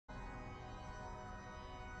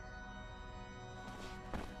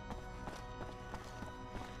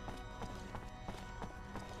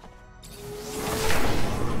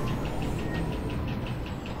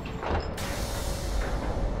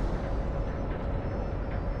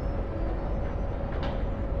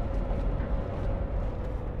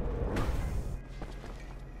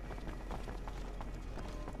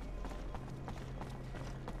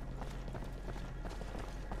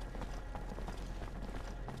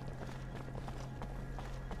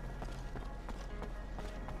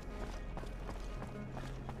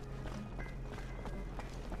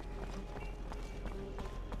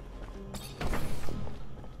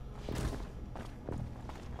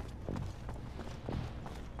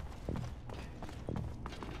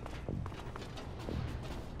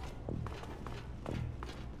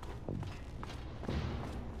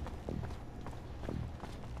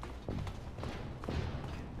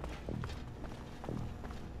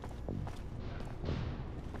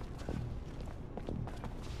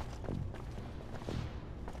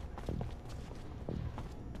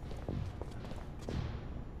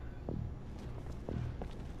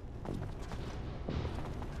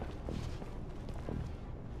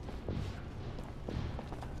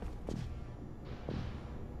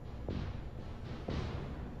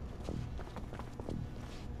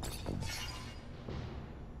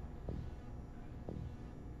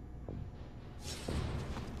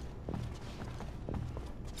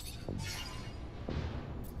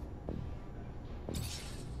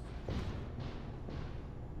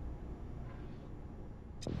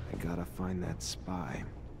find that spy.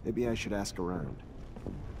 Maybe I should ask around.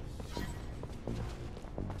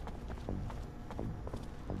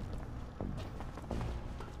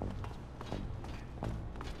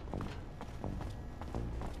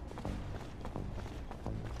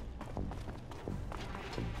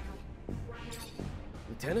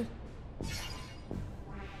 Lieutenant?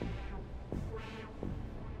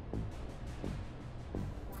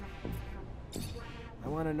 I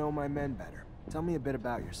want to know my men better. Tell me a bit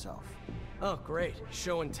about yourself. Oh, great.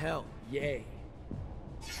 Show and tell. Yay.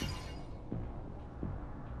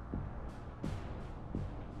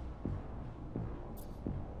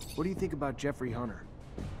 What do you think about Jeffrey Hunter?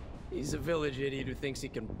 He's a village idiot who thinks he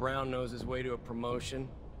can brown-nose his way to a promotion.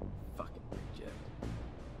 Fucking reject.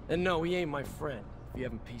 And no, he ain't my friend, if you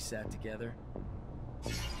haven't pieced that together.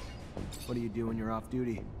 What do you do when you're off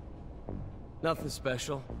duty? Nothing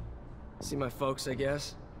special. See my folks, I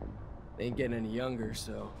guess. They ain't getting any younger,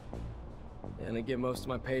 so... And I give most of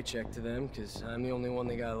my paycheck to them, because I'm the only one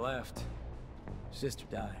they got left. Sister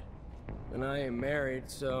died. And I ain't married,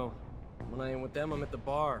 so... When I ain't with them, I'm at the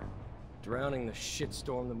bar, drowning the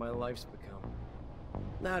shitstorm that my life's become.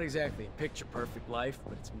 Not exactly a picture-perfect life,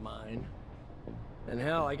 but it's mine. And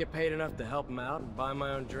hell, I get paid enough to help them out and buy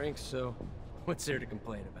my own drinks, so what's there to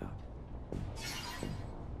complain about?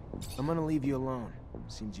 I'm gonna leave you alone.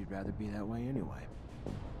 Seems you'd rather be that way anyway.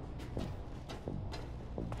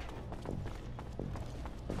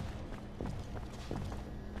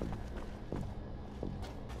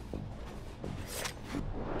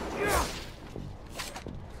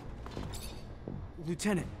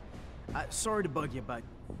 Lieutenant, sorry to bug you, but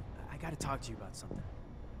I gotta talk to you about something.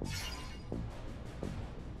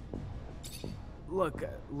 Look,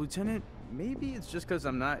 Lieutenant, maybe it's just because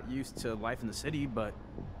I'm not used to life in the city, but...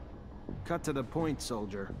 Cut to the point,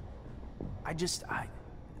 soldier. I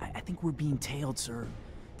think we're being tailed, sir.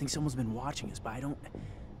 I think someone's been watching us, but I don't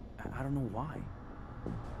know why.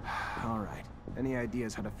 All right. Any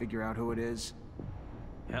ideas how to figure out who it is?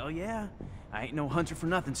 Hell yeah. I ain't no hunter for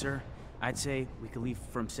nothing, sir. I'd say we could leave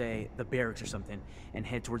from, say, the barracks or something, and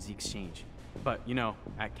head towards the exchange. But, you know,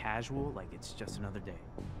 act casual, like it's just another day.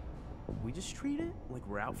 We just treat it like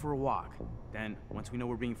we're out for a walk. Then, once we know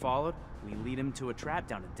we're being followed, we lead him to a trap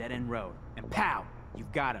down a dead-end road. And pow!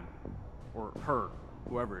 You've got him. Or her.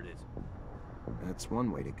 Whoever it is. That's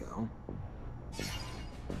one way to go.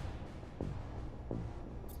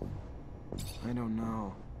 I don't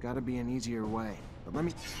know. Gotta be an easier way. But let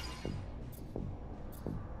me...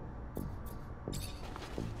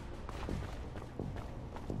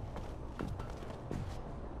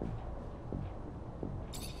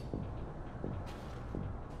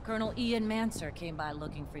 Colonel Ian Mancer came by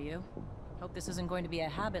looking for you. Hope this isn't going to be a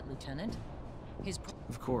habit, Lieutenant.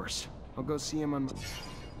 Of course. I'll go see him on...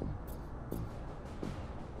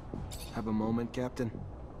 Have a moment, Captain?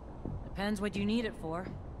 Depends what you need it for.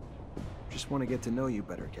 Just want to get to know you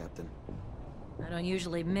better, Captain. I don't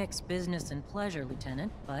usually mix business and pleasure,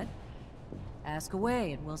 Lieutenant, but... Ask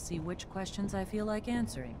away and we'll see which questions I feel like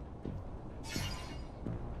answering.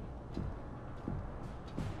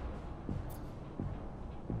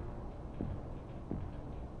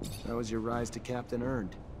 How was your rise to captain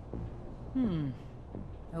earned?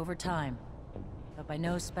 Over time. But by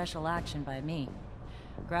no special action by me.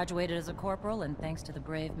 Graduated as a corporal, and thanks to the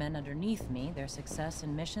brave men underneath me, their success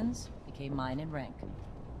in missions became mine in rank.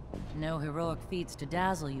 No heroic feats to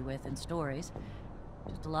dazzle you with in stories.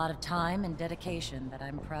 Just a lot of time and dedication that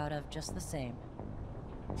I'm proud of just the same.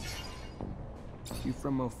 You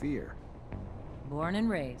from Ophir? Born and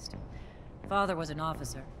raised. Father was an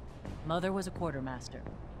officer. Mother was a quartermaster.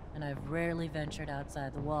 And I've rarely ventured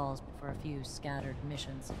outside the walls but for a few scattered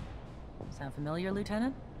missions. Sound familiar,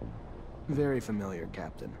 Lieutenant? Very familiar,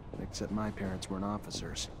 Captain. Except my parents weren't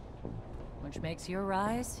officers. Which makes your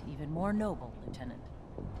rise even more noble, Lieutenant.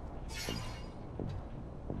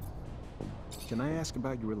 Can I ask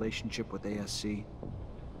about your relationship with ASC?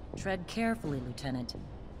 Tread carefully, Lieutenant.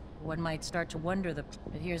 One might start to wonder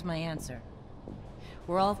but here's my answer.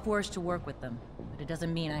 We're all forced to work with them, but it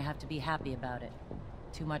doesn't mean I have to be happy about it.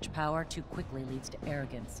 Too much power too quickly leads to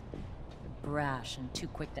arrogance. They're brash and too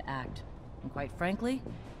quick to act. And quite frankly,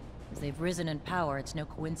 as they've risen in power, it's no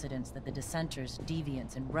coincidence that the dissenters,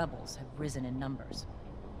 deviants, and rebels have risen in numbers.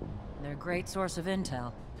 They're a great source of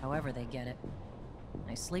intel, however they get it.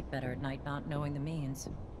 I sleep better at night not knowing the means.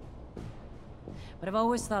 But I've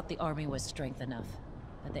always thought the army was strength enough,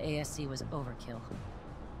 that the ASC was overkill.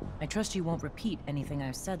 I trust you won't repeat anything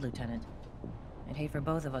I've said, Lieutenant. I'd hate for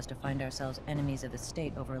both of us to find ourselves enemies of the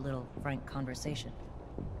state over a little frank conversation.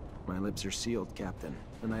 My lips are sealed, Captain,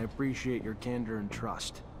 and I appreciate your candor and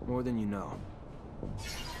trust, more than you know.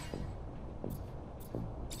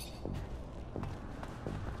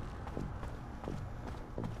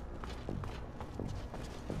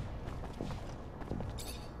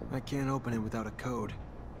 I can't open it without a code.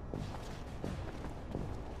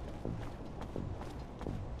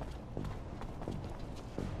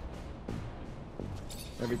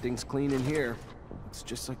 Everything's clean in here. It's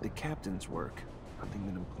just like the captain's work. Nothing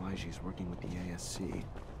that implies she's working with the ASC.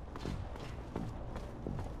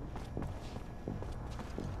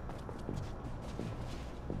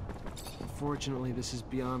 Unfortunately, this is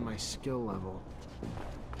beyond my skill level.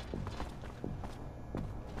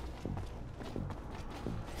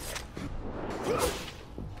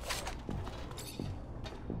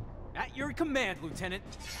 At your command, Lieutenant.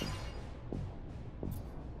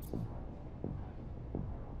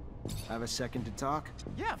 Have a second to talk?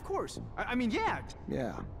 Yeah, of course. I mean, yeah.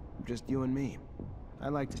 Yeah, just you and me. I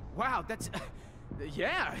like to... Wow, that's...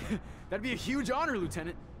 yeah, that'd be a huge honor,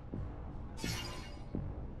 Lieutenant.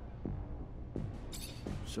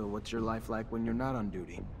 So what's your life like when you're not on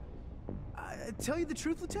duty? Tell you the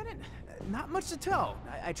truth, Lieutenant, not much to tell.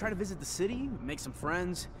 I try to visit the city, make some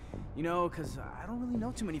friends, you know, because I don't really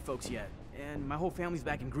know too many folks yet. And my whole family's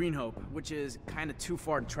back in Greenhope, which is kind of too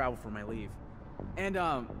far to travel for my leave. And,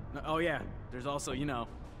 oh yeah, there's also, you know,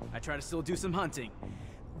 I try to still do some hunting.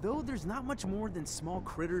 Though there's not much more than small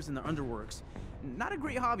critters in the underworks. Not a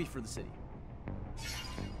great hobby for the city.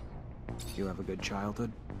 You have a good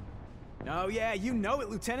childhood? Oh yeah, you know it,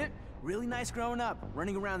 Lieutenant. Really nice growing up,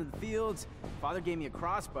 running around in the fields. Father gave me a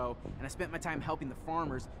crossbow, and I spent my time helping the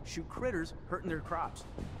farmers shoot critters hurting their crops.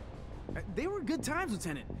 They were good times,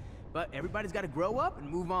 Lieutenant, but everybody's got to grow up and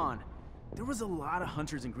move on. There was a lot of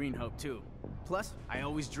hunters in Greenhope, too. Plus, I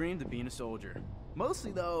always dreamed of being a soldier.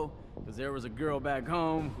 Mostly, though, because there was a girl back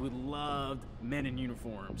home who loved men in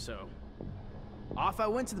uniform, so... Off I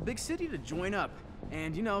went to the big city to join up.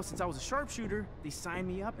 And, you know, since I was a sharpshooter, they signed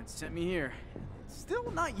me up and sent me here.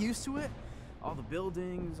 Still not used to it. All the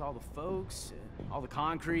buildings, all the folks, all the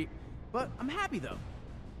concrete. But I'm happy, though.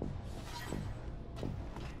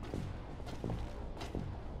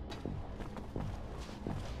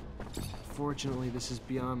 Fortunately, this is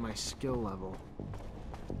beyond my skill level.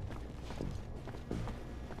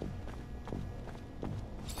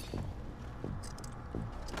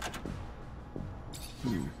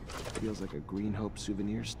 Feels like a Greenhope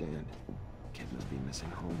souvenir stand. Kid must be missing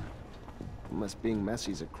home. Unless being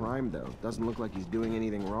messy's a crime, though. Doesn't look like he's doing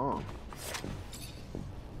anything wrong.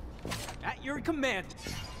 At your command.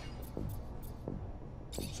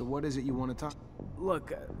 So what is it you want to talk?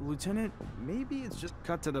 Look, Lieutenant, maybe it's just...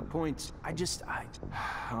 Cut to the point.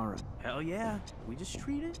 All right. Hell yeah, we just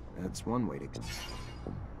treat it. That's one way to go.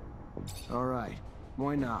 All right.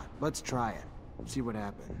 Why not? Let's try it. See what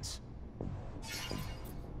happens.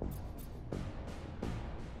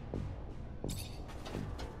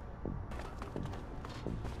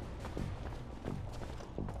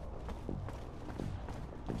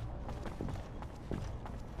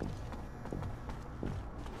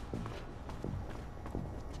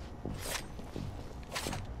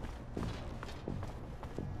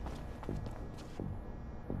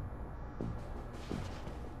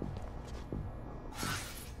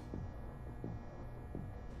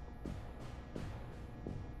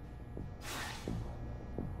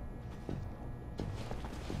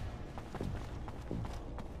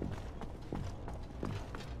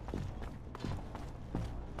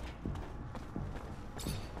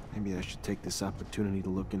 Maybe I should take this opportunity to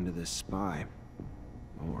look into this spy.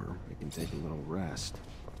 Or I can take a little rest.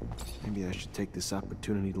 Maybe I should take this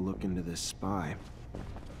opportunity to look into this spy.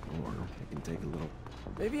 Or I can take a little...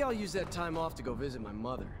 Maybe I'll use that time off to go visit my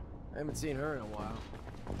mother. I haven't seen her in a while.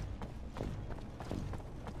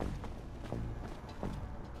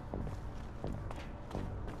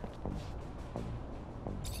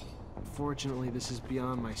 Fortunately, this is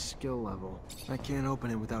beyond my skill level. I can't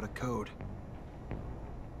open it without a code.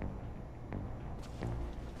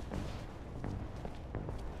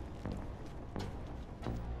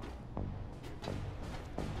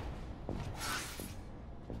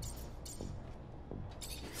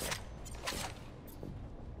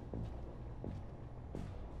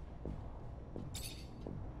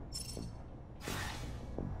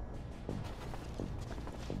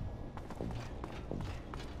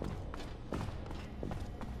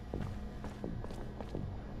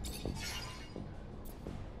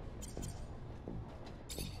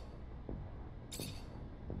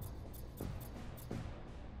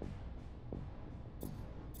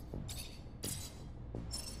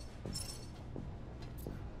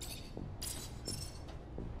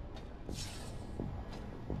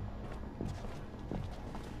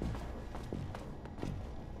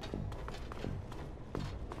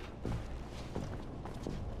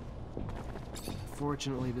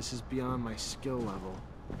 Fortunately, this is beyond my skill level.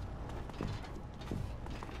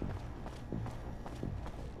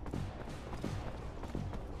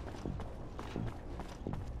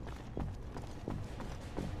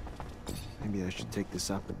 should take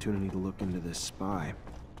this opportunity to look into this spy.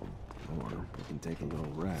 Or we can take a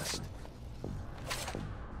little rest.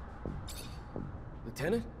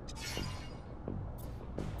 Lieutenant?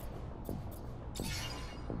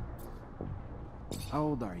 How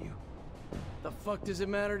old are you? The fuck does it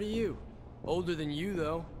matter to you? Older than you,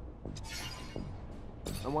 though.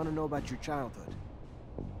 I want to know about your childhood.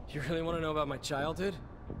 You really want to know about my childhood?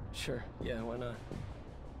 Sure, yeah, why not?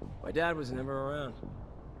 My dad was never around.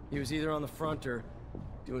 He was either on the front or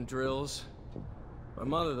doing drills. My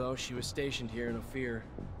mother, though, she was stationed here in Ophir.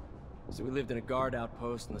 So we lived in a guard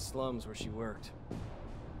outpost in the slums where she worked.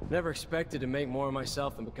 Never expected to make more of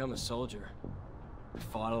myself than become a soldier. I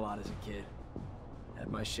fought a lot as a kid. Had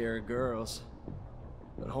my share of girls.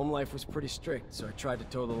 But home life was pretty strict, so I tried to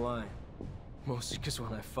toe the line. Mostly because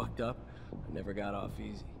when I fucked up, I never got off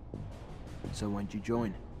easy. So when'd you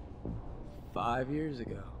join? 5 years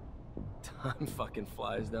ago. Time fucking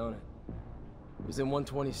flies, don't it? It was in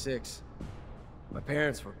 126. My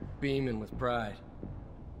parents were beaming with pride.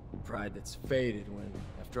 Pride that's faded when,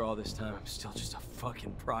 after all this time, I'm still just a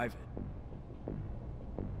fucking private.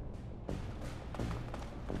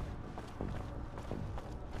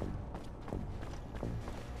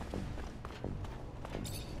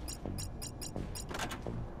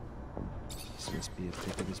 This must be a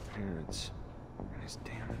pic of his parents. And his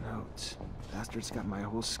damn notes. Bastard's got my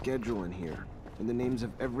whole schedule in here. And the names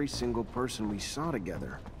of every single person we saw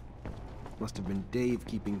together. Must have been Dave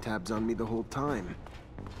keeping tabs on me the whole time.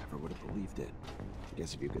 Never would have believed it.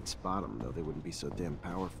 Guess if you could spot them, though, they wouldn't be so damn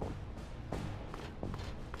powerful.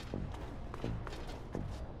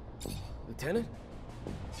 Lieutenant?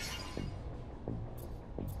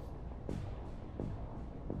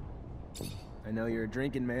 I know you're a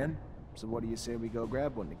drinking man, so what do you say we go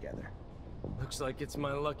grab one together? Looks like it's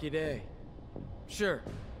my lucky day. Sure,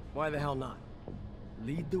 why the hell not?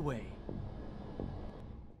 Lead the way.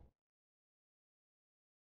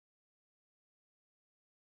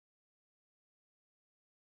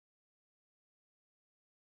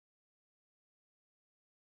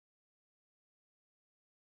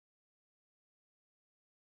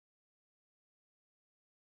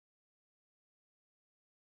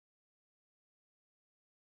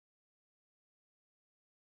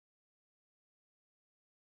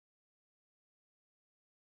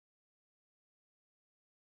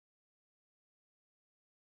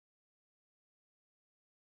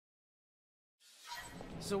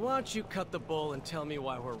 So why don't you cut the bull and tell me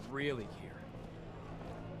why we're really here?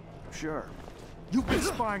 Sure. You've been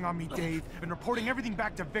spying on me, Dave, and reporting everything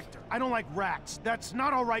back to Victor. I don't like rats. That's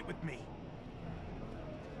not all right with me.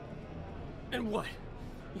 And what?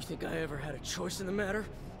 You think I ever had a choice in the matter?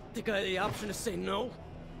 Think I had the option to say no?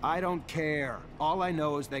 I don't care. All I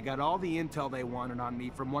know is they got all the intel they wanted on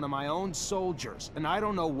me from one of my own soldiers, and I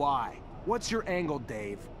don't know why. What's your angle,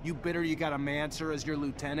 Dave? You bitter you got a Mancer as your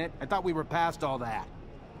lieutenant? I thought we were past all that.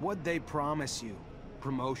 What'd they promise you?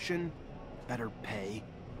 Promotion? Better pay?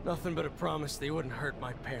 Nothing but a promise they wouldn't hurt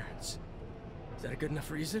my parents. Is that a good enough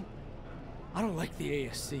reason? I don't like the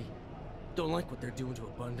ASC. Don't like what they're doing to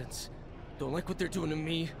Abundance. Don't like what they're doing to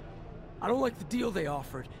me. I don't like the deal they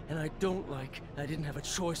offered, and I don't like I didn't have a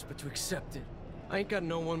choice but to accept it. I ain't got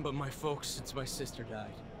no one but my folks since my sister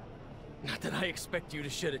died. Not that I expect you to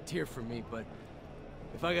shed a tear for me, but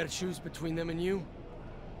if I gotta choose between them and you,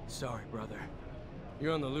 sorry, brother.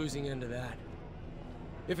 You're on the losing end of that.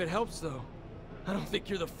 If it helps, though, I don't think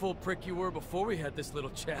you're the full prick you were before we had this little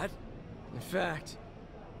chat. In fact,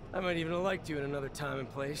 I might even have liked you in another time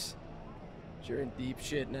and place. But you're in deep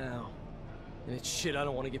shit now. And it's shit I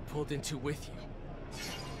don't want to get pulled into with you.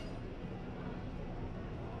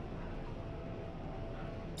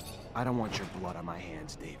 I don't want your blood on my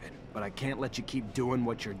hands, David, but I can't let you keep doing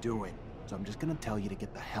what you're doing. So I'm just gonna tell you to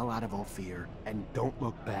get the hell out of Ophir and don't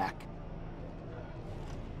look back.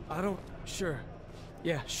 I don't... Sure.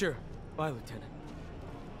 Yeah, sure. Bye, Lieutenant.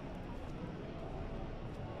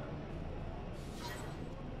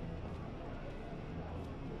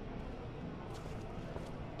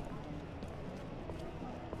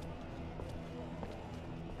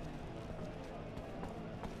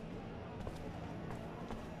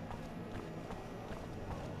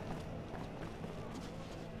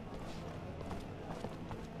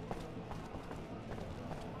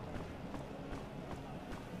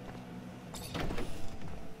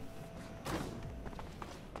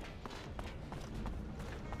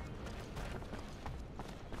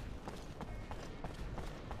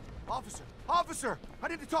 Officer! I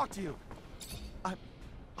need to talk to you!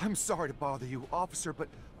 I'm sorry to bother you, officer, but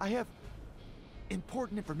I have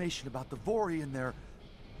important information about the Vori and their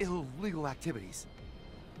illegal activities.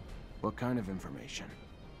 What kind of information?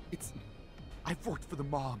 I've worked for the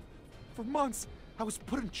mob. For months, I was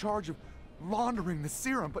put in charge of laundering the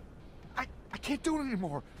serum, but I can't do it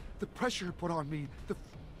anymore. The pressure put on me, the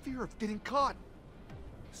fear of getting caught.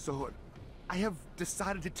 So, I have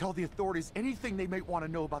decided to tell the authorities anything they may want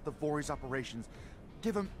to know about the Voorhees operations.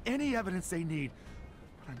 Give them any evidence they need.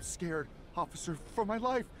 But I'm scared, officer, for my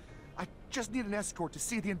life. I just need an escort to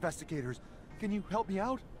see the investigators. Can you help me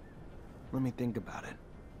out? Let me think about it.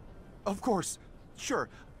 Of course. Sure.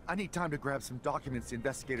 I need time to grab some documents the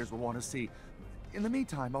investigators will want to see. In the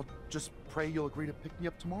meantime, I'll just pray you'll agree to pick me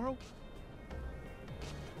up tomorrow?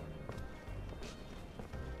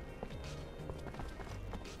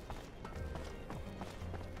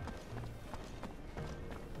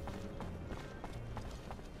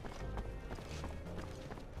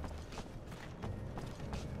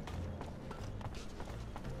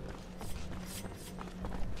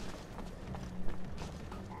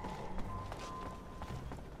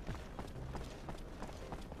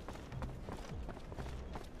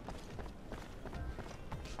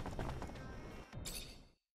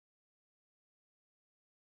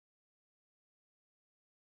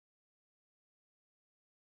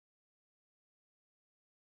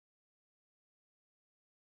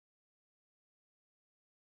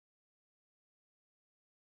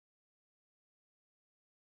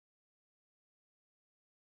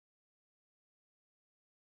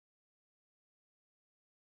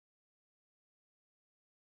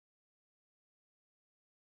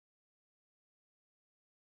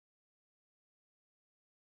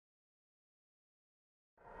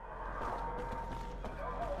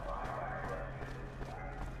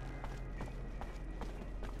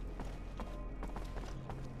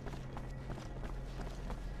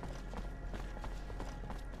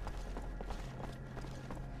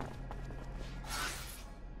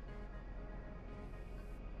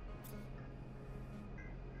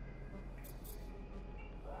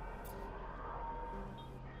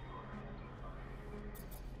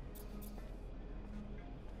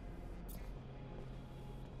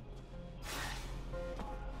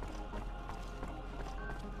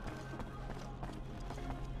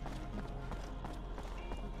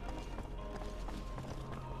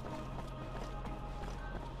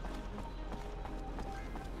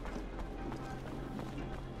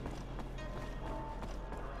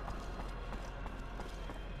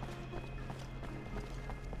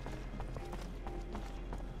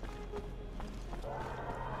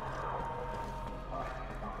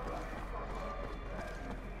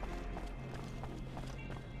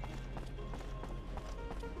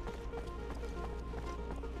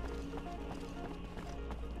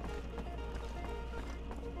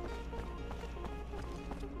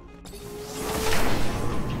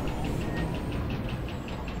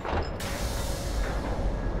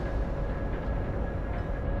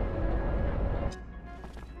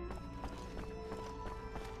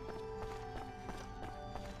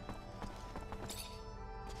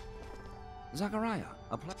 Zachariah,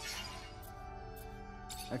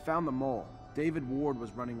 I found the mole. David Ward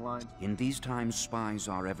was running lines. In these times, spies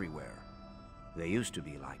are everywhere. They used to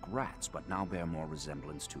be like rats, but now bear more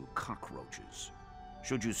resemblance to cockroaches.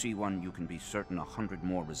 Should you see one, you can be certain 100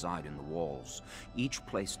 more reside in the walls, each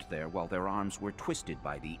placed there while their arms were twisted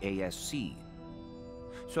by the ASC.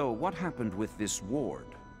 So what happened with this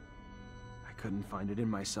Ward? I couldn't find it in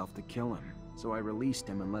myself to kill him, so I released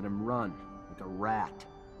him and let him run, like a rat.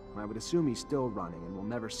 I would assume he's still running, and we'll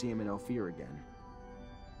never see him in Ophir again.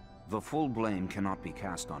 The full blame cannot be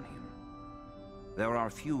cast on him. There are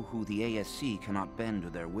few who the ASC cannot bend to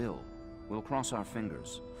their will. We'll cross our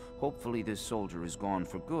fingers. Hopefully this soldier is gone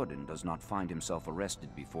for good and does not find himself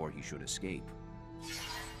arrested before he should escape.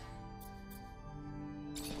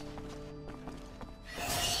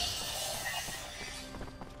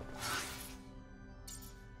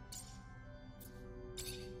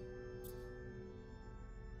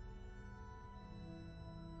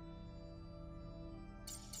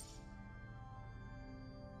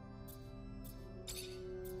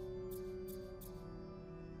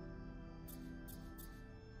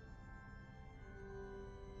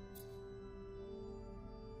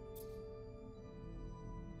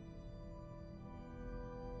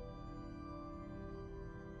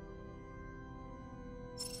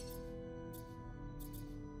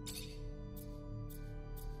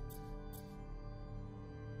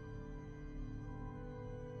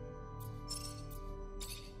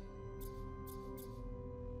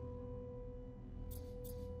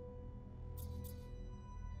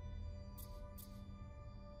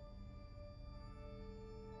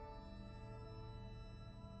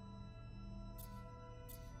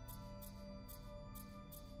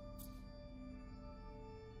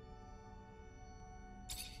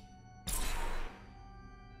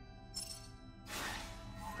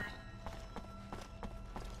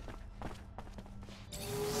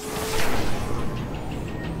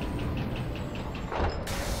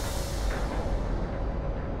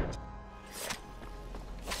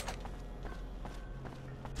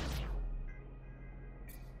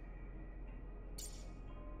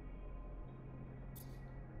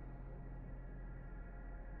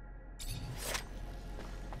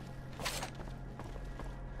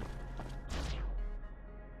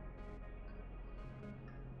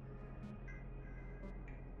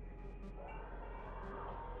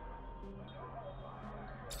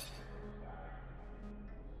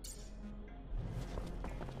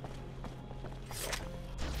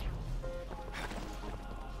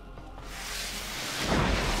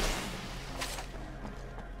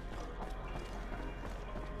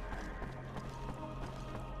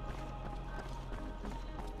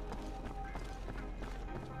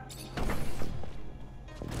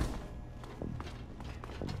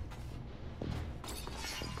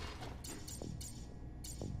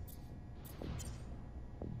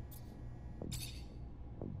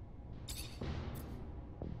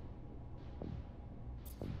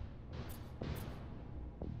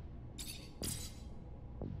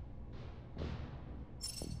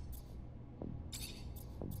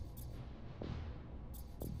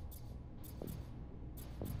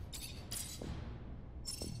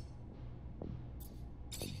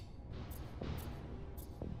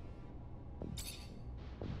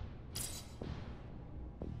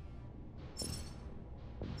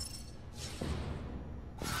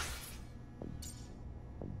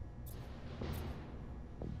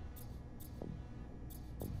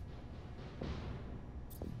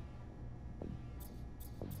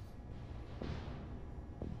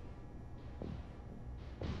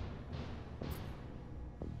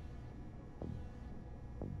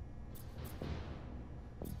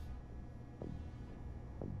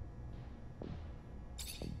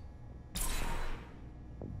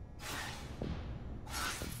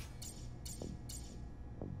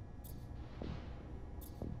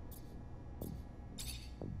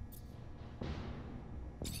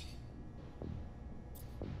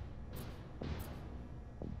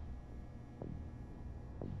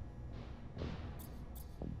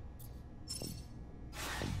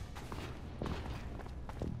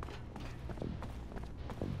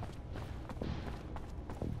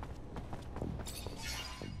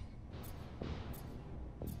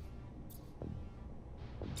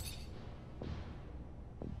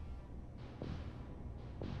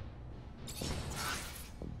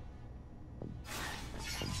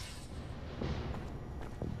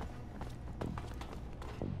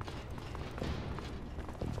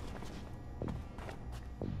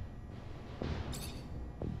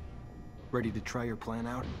 ready to try your plan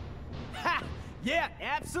out? Ha! Yeah,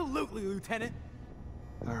 absolutely, Lieutenant.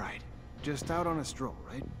 All right. Just out on a stroll,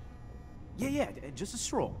 right? Yeah, just a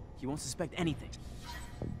stroll. He won't suspect anything.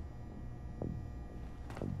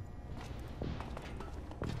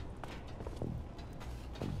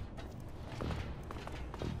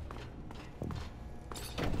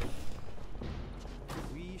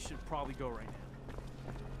 We should probably go right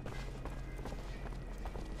now.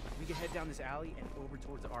 We can head down this alley and over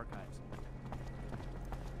towards the archives.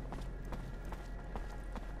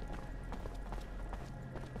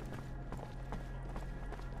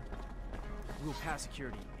 We'll pass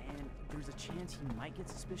security, and there's a chance he might get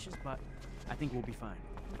suspicious, but I think we'll be fine.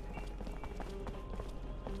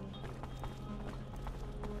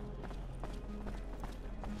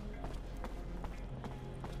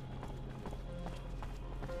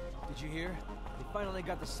 Did you hear? They finally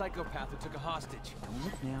got the psychopath who took a hostage. Don't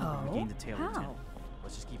look now. We gained the tail, Lieutenant.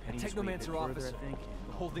 Let's just keep heading this way a bit Technomancer further, officer. I think.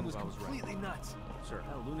 The whole thing was I was right. completely nuts. Sir.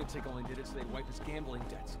 That lunatic only did it so they'd wipe his gambling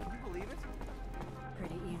debts. Can you believe it?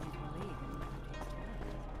 Pretty easy to believe.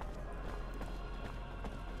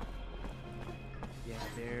 Yeah,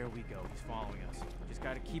 there we go. He's following us. Just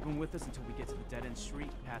gotta keep him with us until we get to the dead-end street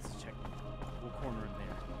past the checkpoint. We'll corner him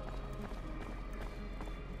there.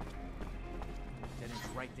 Dead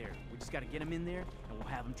end's right there. We just gotta get him in there, and we'll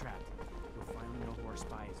have him trapped. You'll finally know who our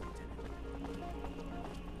spy is, Lieutenant.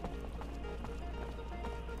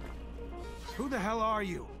 Who the hell are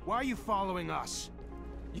you? Why are you following us?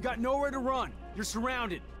 You got nowhere to run. You're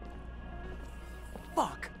surrounded.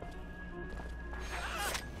 Fuck!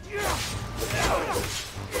 Just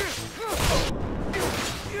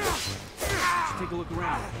take a look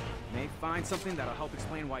around. May find something that'll help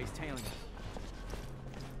explain why he's tailing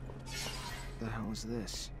us. The hell is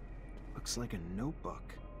this? Looks like a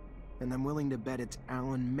notebook. And I'm willing to bet it's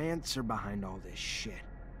Technomancer behind all this shit.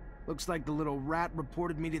 Looks like the little rat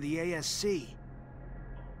reported me to the ASC.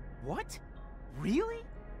 What? Really?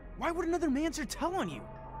 Why would another Mancer tell on you?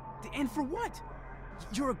 And for what?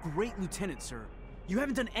 You're a great lieutenant, sir. You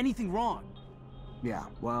haven't done anything wrong. Yeah,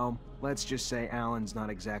 well, let's just say Alan's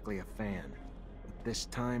not exactly a fan. But this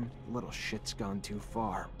time, the little shit's gone too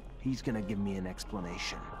far. He's gonna give me an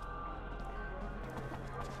explanation.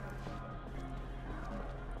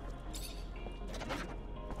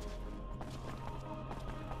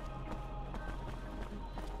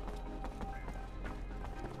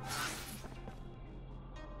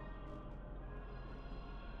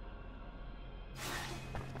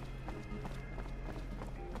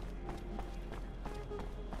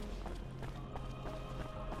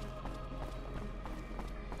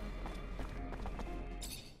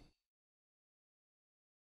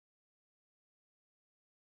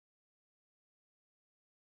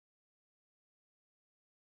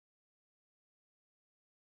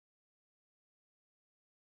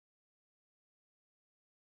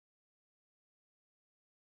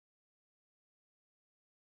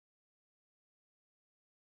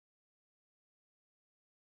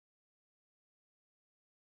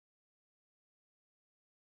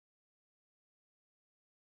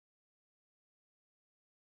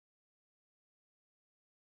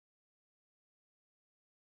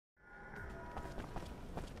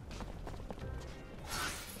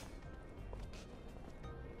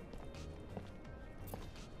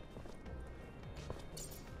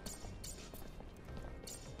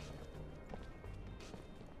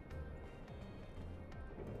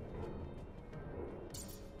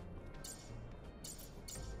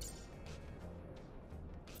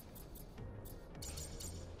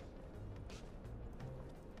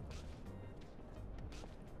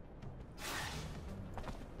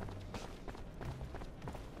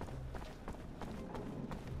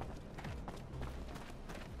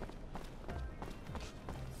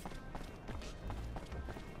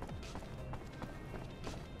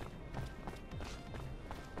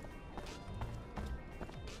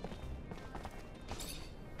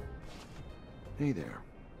 Hey there.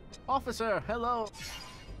 Officer, hello.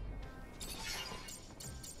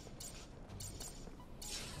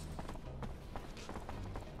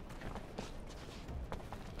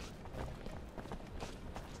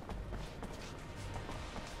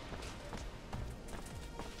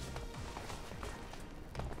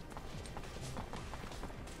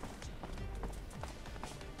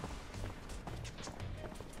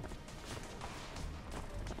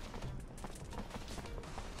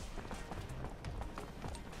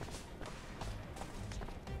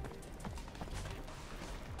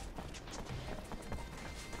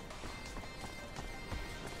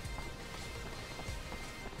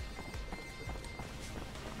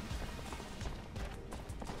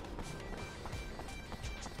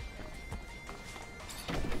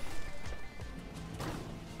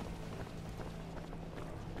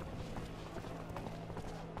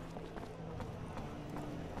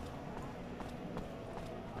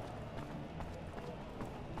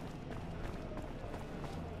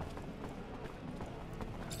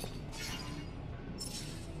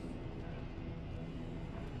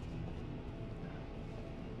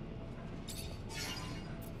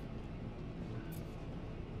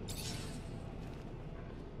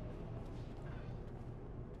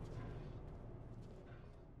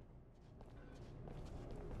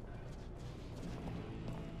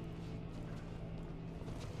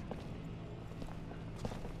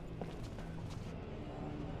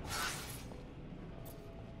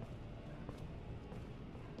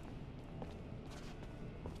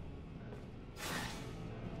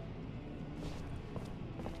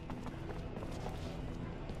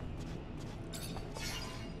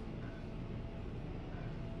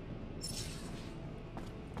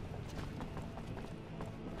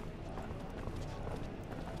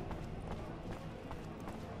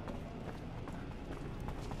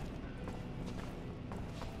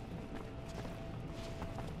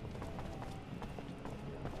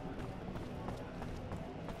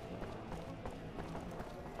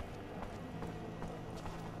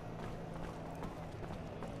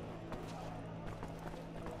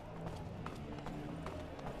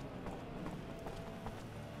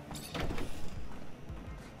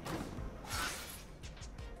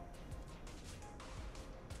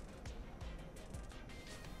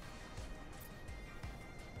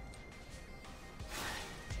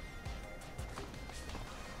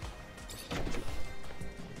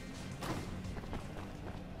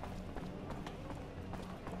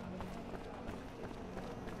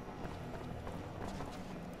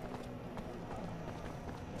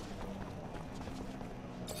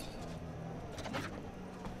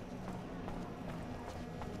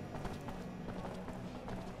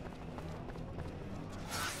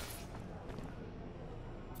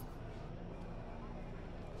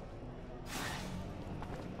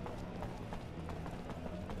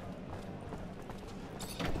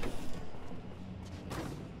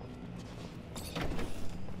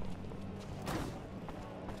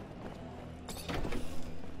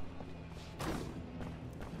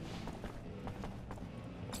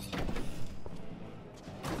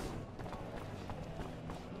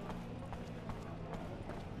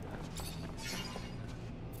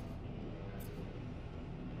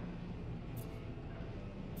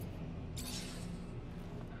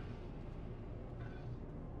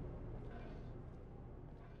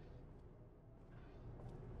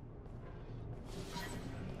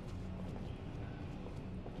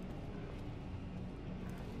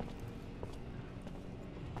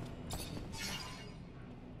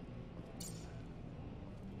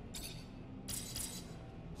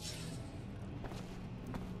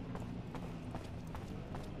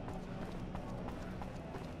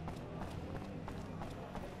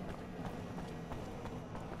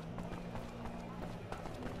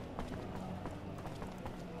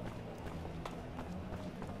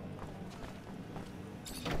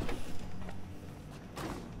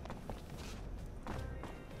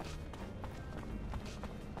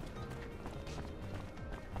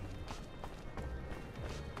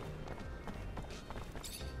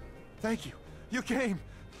 Thank you. You came.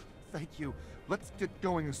 Thank you. Let's get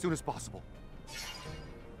going as soon as possible.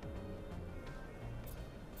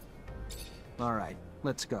 All right,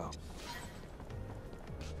 let's go.